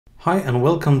Hi and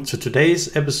welcome to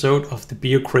today's episode of the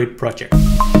Beocreate project.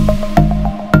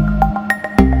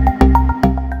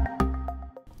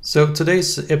 So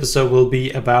today's episode will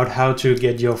be about how to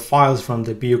get your files from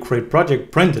the Beocreate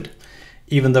project printed,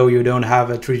 even though you don't have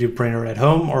a 3D printer at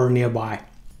home or nearby.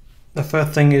 The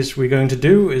first thing we're going to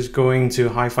do is going to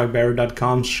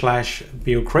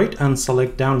hifibarry.com/Beocreate and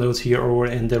select downloads here over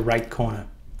in the right corner.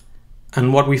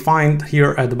 And what we find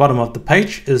here at the bottom of the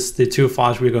page is the two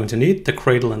files we're going to need, the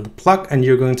cradle and the plug, and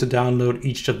you're going to download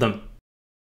each of them.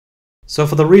 So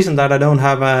for the reason that I don't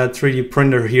have a 3D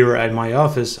printer here at my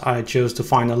office, I chose to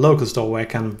find a local store where I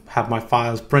can have my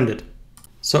files printed.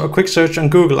 So a quick search on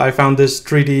Google, I found this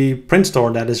 3D print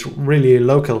store that is really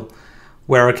local,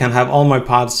 where I can have all my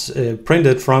parts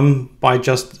printed from by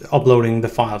just uploading the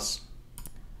files.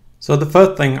 So the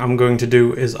first thing I'm going to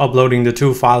do is uploading the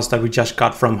two files that we just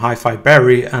got from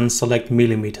Hifibarry and select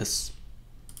millimeters.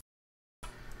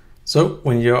 So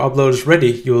when your upload is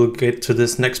ready, you will get to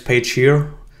this next page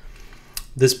here.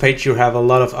 This page you have a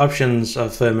lot of options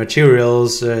of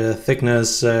materials,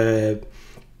 thickness,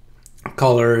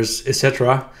 colors,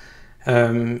 etc.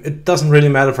 It doesn't really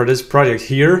matter for this project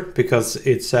here because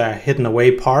it's a hidden away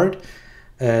part.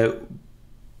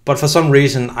 But for some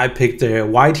reason I picked the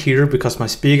white here because my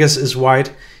speakers is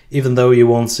white, even though you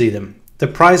won't see them. The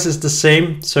price is the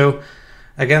same, so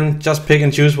again, just pick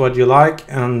and choose what you like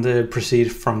and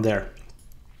proceed from there.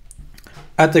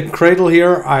 At the cradle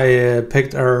here, I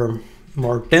picked a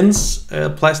more dense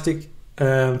plastic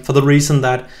for the reason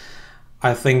that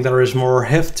I think there is more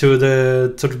heft to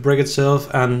the brick itself,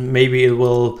 and maybe it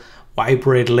will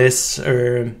vibrate less.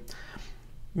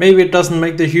 Maybe it doesn't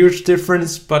make the huge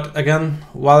difference, but again,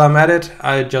 while I'm at it,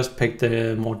 I just picked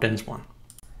the more dense one.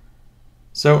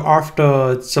 So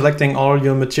after selecting all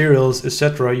your materials,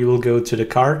 etc., you will go to the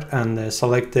cart and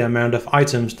select the amount of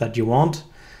items that you want.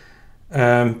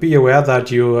 Be aware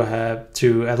that you have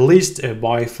to at least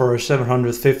buy for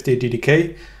 750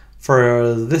 DKK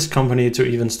for this company to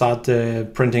even start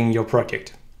printing your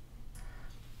project.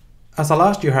 As a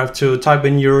last, you have to type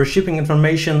in your shipping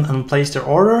information and place the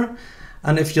order.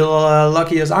 And if you're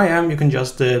lucky as I am, you can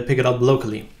just pick it up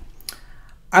locally.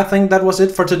 I think that was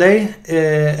it for today.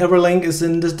 Every link is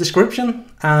in the description,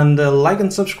 and like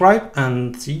and subscribe,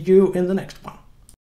 and see you in the next one.